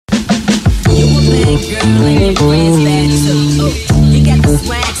bad girl and your friends bad too. You got the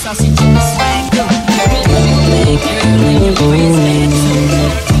swag, so she took the swag too. You a bad girl and your friends bad too.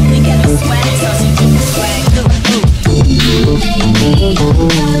 You got the swag, so she took the swag too.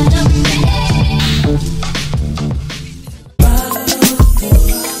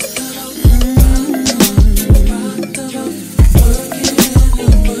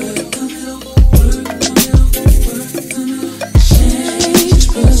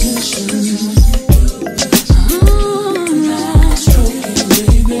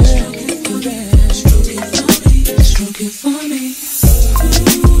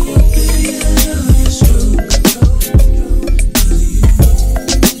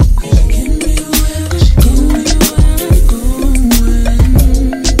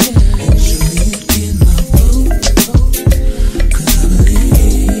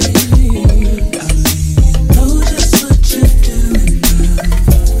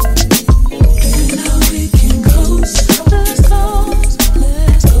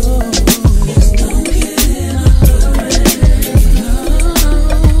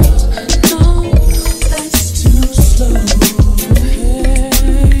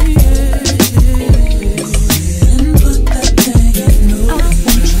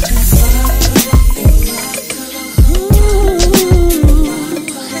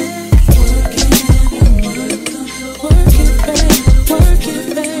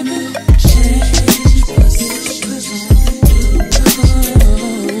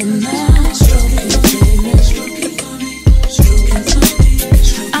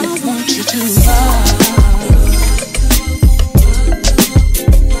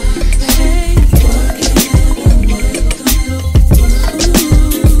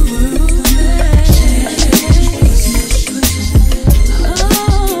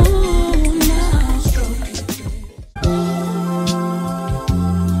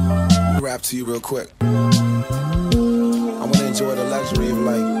 To you real quick. I want to enjoy the luxury of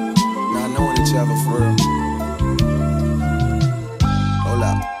like not knowing each other for real. Hold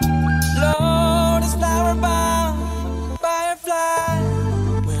up. Lord is flower bound, firefly.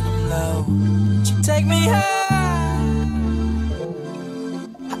 When I'm low, she take me high.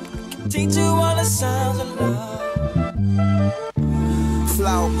 I can teach you all the sounds of love.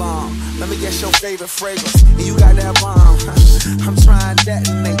 Flower bomb, let me guess your favorite fragrance. And you got that bomb. I'm trying to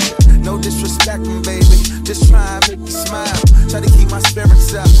detonate you. No disrespecting, baby. Just try and make you smile. Try to keep my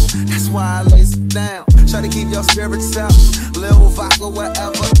spirits up. That's why I lace it down. Try to keep your spirits up. Little vodka,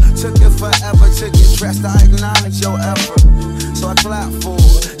 whatever. Took it forever to get dressed. I acknowledge your effort, so I clap for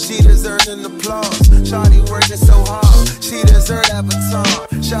her. She deserves an applause. Shawty working so hard. She deserves that baton.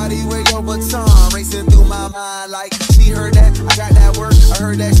 Shawty, where your baton? Racing through my mind like she heard that. I got that work. I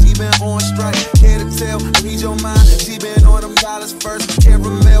heard that she been on strike. Care to tell? Read your mind. She been on them dollars first.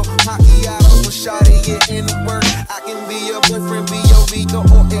 Caramel, macchiato. When Shawty get in the work, I can be your boyfriend, be your Vigo,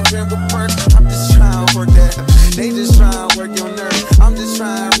 or a Grandpa Perk. I'm just trying to work that. They just trying to work your nerves. I'm just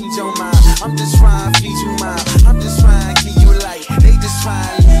trying to read your mind. I'm just trying to feed you mine. I'm just trying to keep you light. They just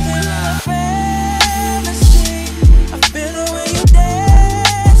trying to leave you blind. Fantasy, I feel it when you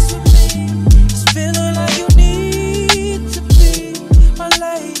dance with me. It's feeling like you need to be my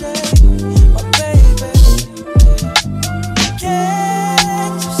lady, my baby.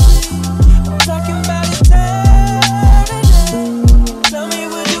 Can't you see? I'm talking about eternity. Tell me,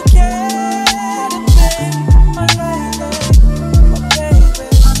 would you care to be my lady, my baby?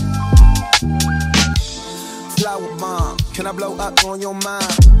 Flower bomb, can I blow up on your mind?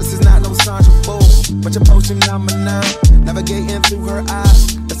 This is not no Sandra Bull, but your potion number 9. Navigating through her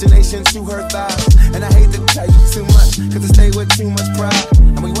eyes, destination to her thighs. And I hate to tell you too much, cause I stay with too much pride.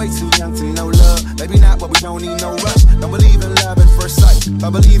 And we way too young to know love. Maybe not, but we don't need no rush. Don't believe in love at first sight,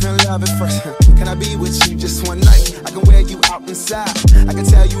 but believe in love at first. Can I be with you just one night? I can wear you out inside. I can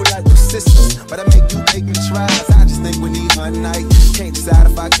tell you like persistence, but I make me try. I just think we need one night. Can't decide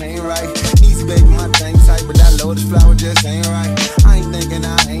if I can't right. Easy baby, my thing tight, but that lotus flower just ain't right. I ain't thinking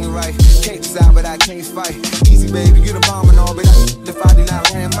I ain't right. Can't decide, but I can't fight. Easy baby, you the bomb and all, but if I did not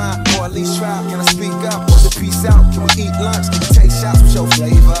land mine, or at least try, can I speak up? Or the peace out? Can we eat lunch? Can we take shots with your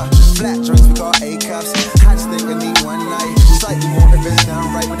flavor? Flat drinks we call A-cups. I just think I need one night. Slightly more if it's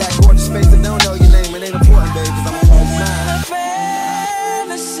done right. With that gorgeous face, I don't know your name. It ain't important, baby, cause I'm all mine.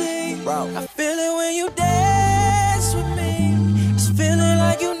 Fantasy, I feel it when you dance with me. It's feeling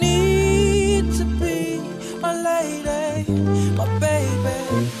like you need to be my lady, my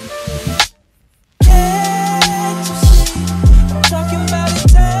baby. Can't you see? I'm talking about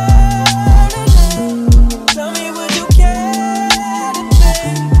eternity. Tell me, would you care to be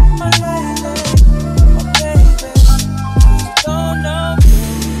my lady, my baby? Don't know.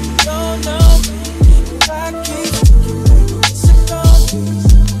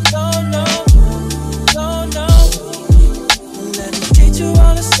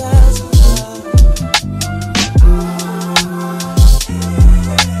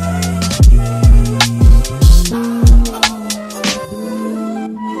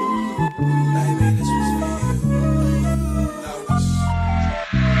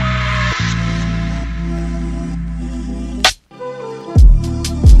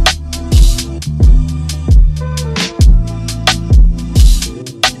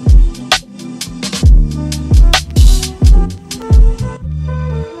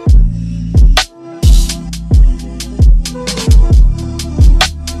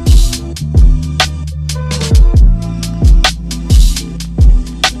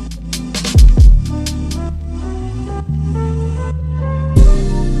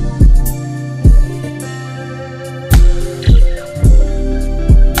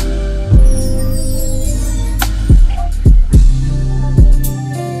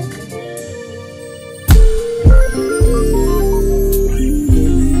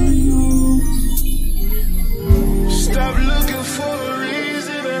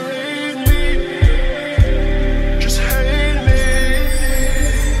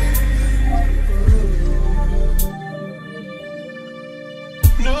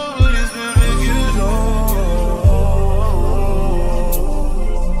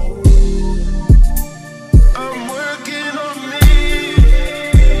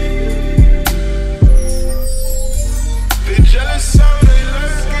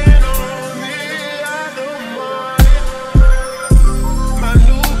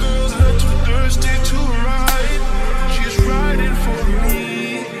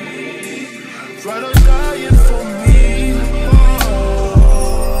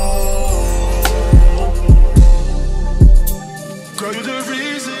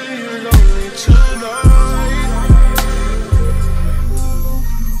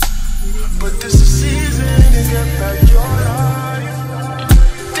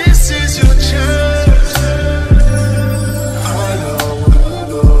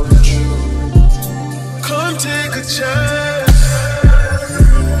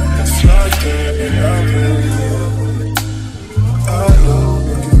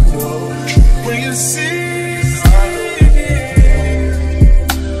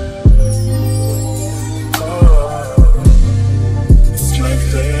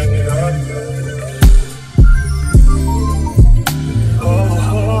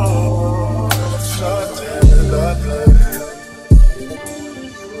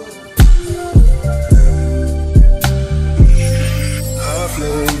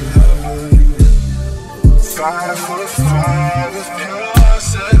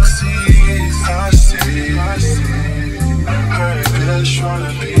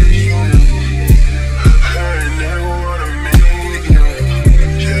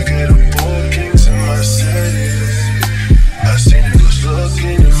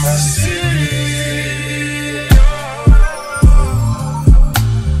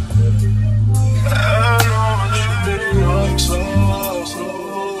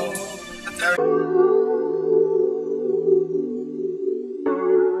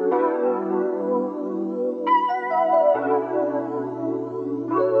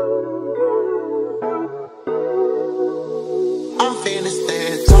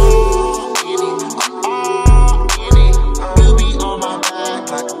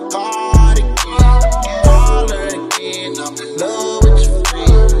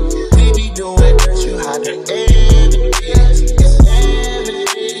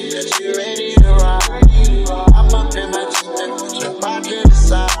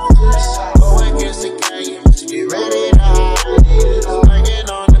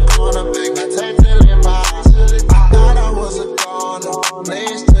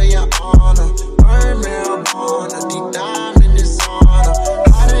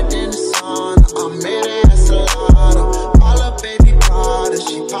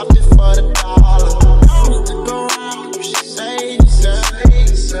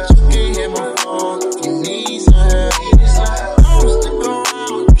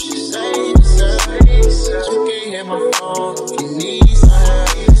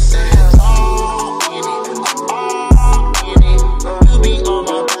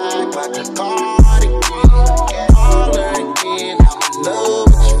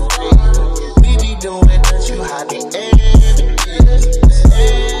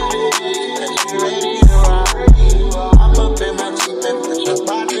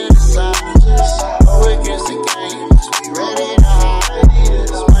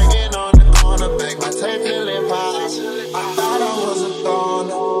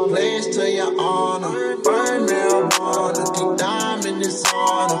 to your honor. Burn marijuana, deep diamond is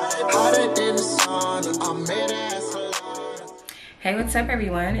honor. Hotter than the sauna, I'm made as Hey, what's up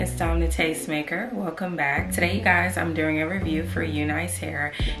everyone? It's Domthetastemaker. Welcome back. Today, you guys, I'm doing a review for UNICE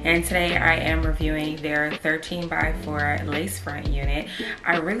hair, and today I am reviewing their 13x4 lace front unit.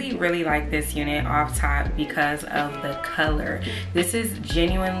 I really like this unit off top because of the color. This is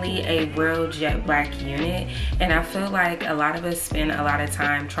genuinely a real jet black unit, and I feel like a lot of us spend a lot of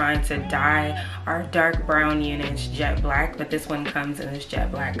time trying to dye our dark brown units jet black, but this one comes in this jet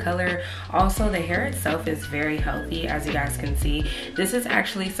black color. Also, the hair itself is very healthy, as you guys can see. This is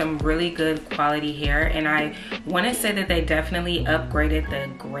actually some really good quality hair, and I want to say that they definitely upgraded the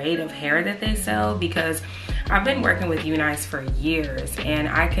grade of hair that they sell, because I've been working with UNICE for years, and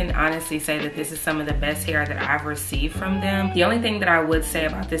I can honestly say that this is some of the best hair that I've received from them. The only thing that I would say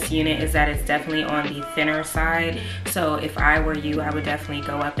about this unit is that it's definitely on the thinner side, so if I were you, I would definitely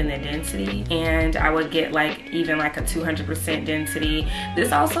go up in the density, and I would get even like a 200% density.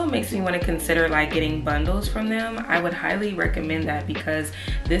 This also makes me want to consider like getting bundles from them. I would highly recommend that, because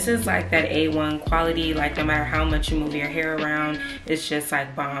this is like that A1 quality. Like, no matter how much you move your hair around, it's just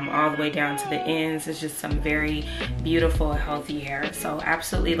like bomb all the way down to the ends. It's just some very beautiful, healthy hair, so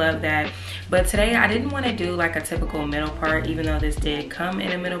absolutely love that. But today I didn't want to do like a typical middle part, even though this did come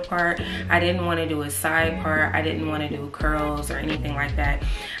in a middle part. I didn't want to do a side part. I didn't want to do curls or anything like that.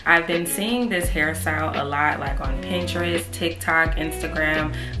 I've been seeing this hairstyle a lot, like on Pinterest, TikTok,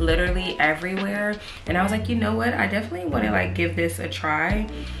 Instagram, literally everywhere, and I was like, you know what, I definitely want to like give this a try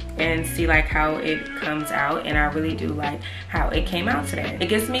and see like how it comes out, and I really do like how it came out today. It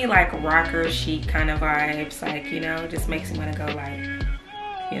gives me like rocker chic kind of vibes, like, you know, just makes me want to go like,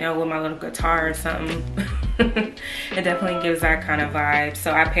 you know, with my little guitar or something. It definitely gives that kind of vibe.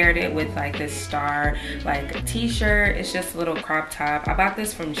 So I paired it with like this star like t-shirt. It's just a little crop top. I bought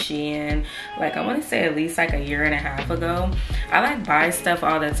this from Shein, like I want to say at least like 1.5 years ago. I like buy stuff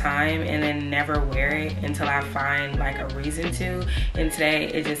all the time and then never wear it until I find like a reason to, and today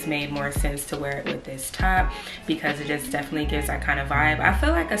it just made more sense to wear it with this top, because it just definitely gives that kind of vibe. I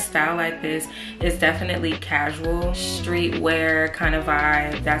feel like a style like this is definitely casual, streetwear kind of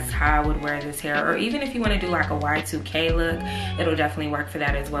vibe. That's how I would wear this hair. Or even if you want to do like a Y2K look, it'll definitely work for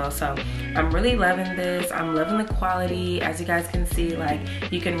that as well. So I'm really loving this. I'm loving the quality. As you guys can see, like,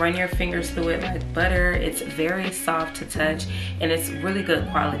 you can run your fingers through it like butter. It's very soft to touch, and it's really good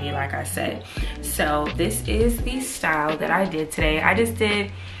quality, like I said. So this is the style that I did today. I just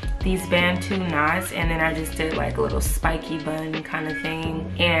did these Bantu knots, and then I just did like a little spiky bun kind of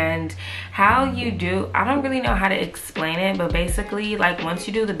thing. And how you do, I don't really know how to explain it, but basically, like, once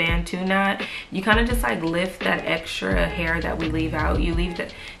you do the Bantu knot, you kind of just like lift that extra hair that we leave out. You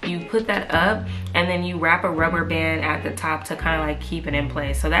put that up, and then you wrap a rubber band at the top to kind of like keep it in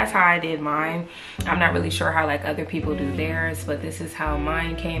place. So that's how I did mine. I'm not really sure how like other people do theirs, but this is how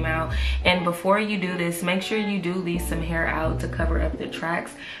mine came out. And before you do this, make sure you do leave some hair out to cover up the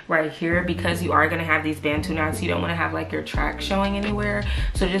tracks right here, because you are going to have these Bantu knots. You don't want to have like your track showing anywhere,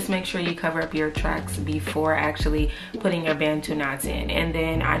 so just make sure you cover up your tracks before actually putting your Bantu knots in. And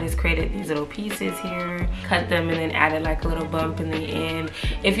then I just created these little pieces here, cut them, and then added like a little bump in the end.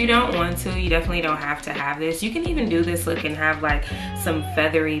 If you don't want to, you definitely don't have to have this. You can even do this look and have like some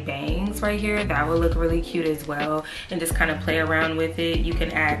feathery bangs right here. That will look really cute as well, and just kind of play around with it. You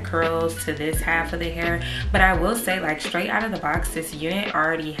can add curls to this half of the hair, but I will say, like, straight out of the box, this unit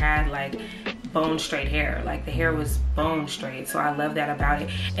already had like bone straight hair. Like, the hair was bone straight, so I love that about it.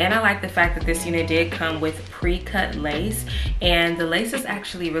 And I like the fact that this unit did come with pre-cut lace, and the lace is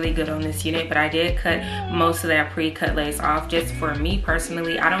actually really good on this unit, but I did cut most of that pre-cut lace off. Just for me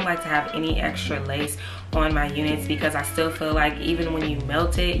personally, I don't like to have any extra lace on my units, because I still feel like even when you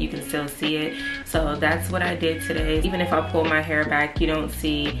melt it, you can still see it. So that's what I did today. Even if I pull my hair back, you don't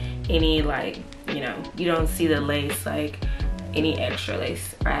see any, like, you know, you don't see the lace, like any extra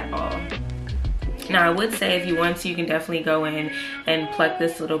lace at all. Now, I would say if you want to, you can definitely go in and pluck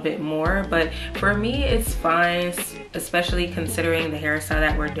this a little bit more, but for me, it's fine, especially considering the hairstyle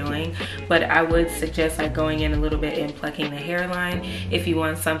that we're doing. But I would suggest like going in a little bit and plucking the hairline if you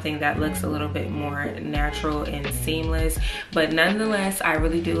want something that looks a little bit more natural and seamless. But nonetheless, I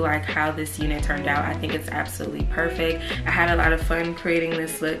really do like how this unit turned out. I think it's absolutely perfect. I had a lot of fun creating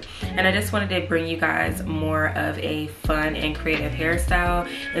this look, and I just wanted to bring you guys more of a fun and creative hairstyle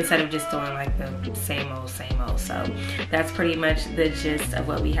instead of just doing like the same old. So that's pretty much the gist of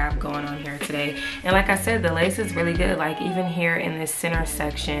what we have going on here today. And like I said, the lace is really good. Like, even here in this center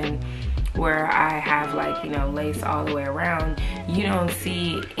section where I have, like, you know, lace all the way around, you don't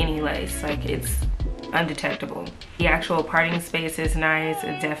see any lace. Like, it's undetectable. The actual parting space is nice.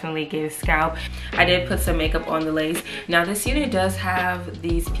 It definitely gives scalp. I did put some makeup on the lace. Now this unit does have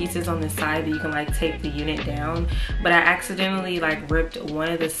these pieces on the side that you can like tape the unit down, but I accidentally like ripped one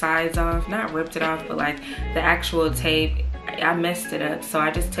of the sides off. Not ripped it off, but like the actual tape, I messed it up, so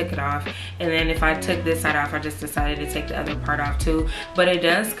I just took it off. And then if I took this side off, I just decided to take the other part off too. But it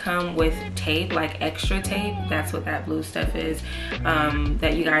does come with tape, like extra tape. That's what that blue stuff is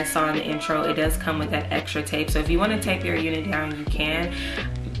that you guys saw in the intro. It does come with that extra tape, so if you want to tape your unit down, you can.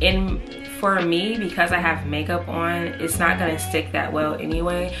 For me, because I have makeup on, it's not gonna stick that well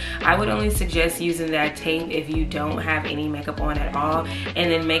anyway. I would only suggest using that tape if you don't have any makeup on at all,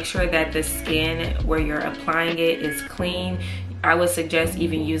 and then make sure that the skin where you're applying it is clean. I would suggest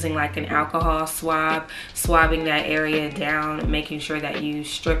even using like an alcohol swab, swabbing that area down, making sure that you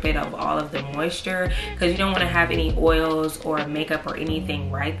strip it of all of the moisture, because you don't want to have any oils or makeup or anything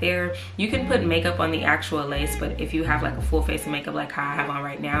right there. You can put makeup on the actual lace, but if you have like a full face of makeup like how I have on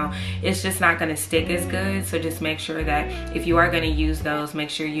right now, it's just not going to stick as good. So just make sure that if you are going to use those, make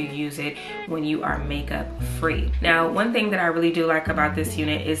sure you use it when you are makeup free. Now, one thing that I really do like about this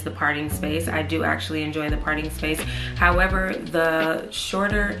unit is the parting space. I do actually enjoy the parting space. However,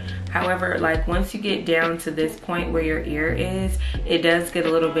 like once you get down to this point where your ear is, it does get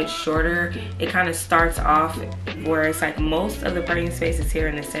a little bit shorter. It kind of starts off where it's like most of the parting space is here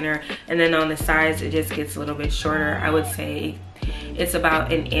in the center, and then on the sides it just gets a little bit shorter. I would say it's about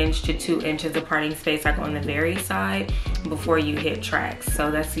 1 inch to 2 inches of parting space like on the very side before you hit tracks.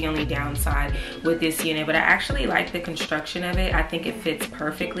 So that's the only downside with this unit, but I actually like the construction of it. I think it fits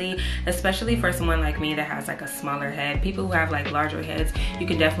perfectly, especially for someone like me that has like a smaller head. People who have like larger heads, you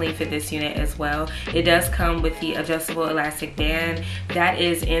can definitely fit this unit as well. It does come with the adjustable elastic band that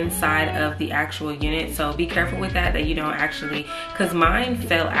is inside of the actual unit, so be careful with that you don't actually, because mine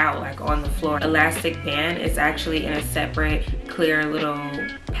fell out like on the floor. Elastic band is actually in a separate clear little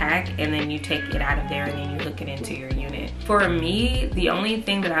pack, and then you take it out of there and then you hook it into your unit. For me, the only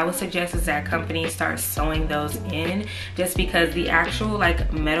thing that I would suggest is that companies start sewing those in, just because the actual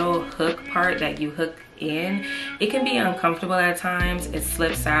like metal hook part that you hook in, it can be uncomfortable at times. It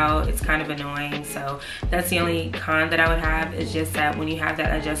slips out, it's kind of annoying. So that's the only con that I would have, is just that when you have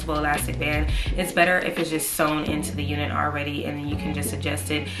that adjustable elastic band, it's better if it's just sewn into the unit already, and then you can just adjust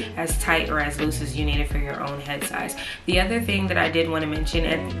it as tight or as loose as you need it for your own head size. The other thing that I did want to mention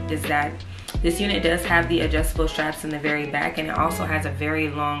is that this unit does have the adjustable straps in the very back, and it also has a very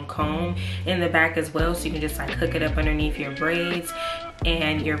long comb in the back as well, so you can just like hook it up underneath your braids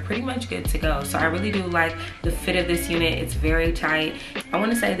and you're pretty much good to go. So I really do like the fit of this unit. It's very tight. I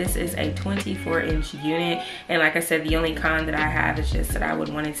want to say this is a 24-inch unit, and like I said, the only con that I have is just that I would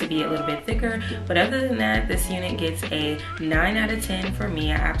want it to be a little bit thicker, but other than that, this unit gets a 9 out of 10 for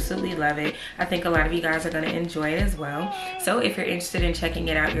me. I absolutely love it. I think a lot of you guys are going to enjoy it as well. So if you're interested in checking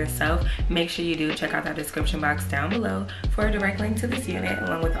it out yourself, make sure you do check out that description box down below for a direct link to this unit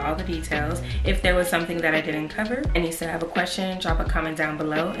along with all the details. If there was something that I didn't cover and you still have a question, drop a comment down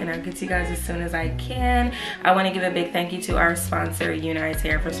below and I'll get to you guys as soon as I can. I want to give a big thank you to our sponsor UNICE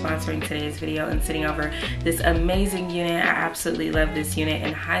Hair for sponsoring today's video and sending over this amazing unit. I absolutely love this unit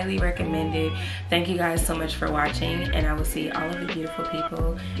and highly recommend it. Thank you guys so much for watching, and I will see all of the beautiful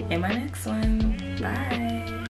people in my next one. Bye.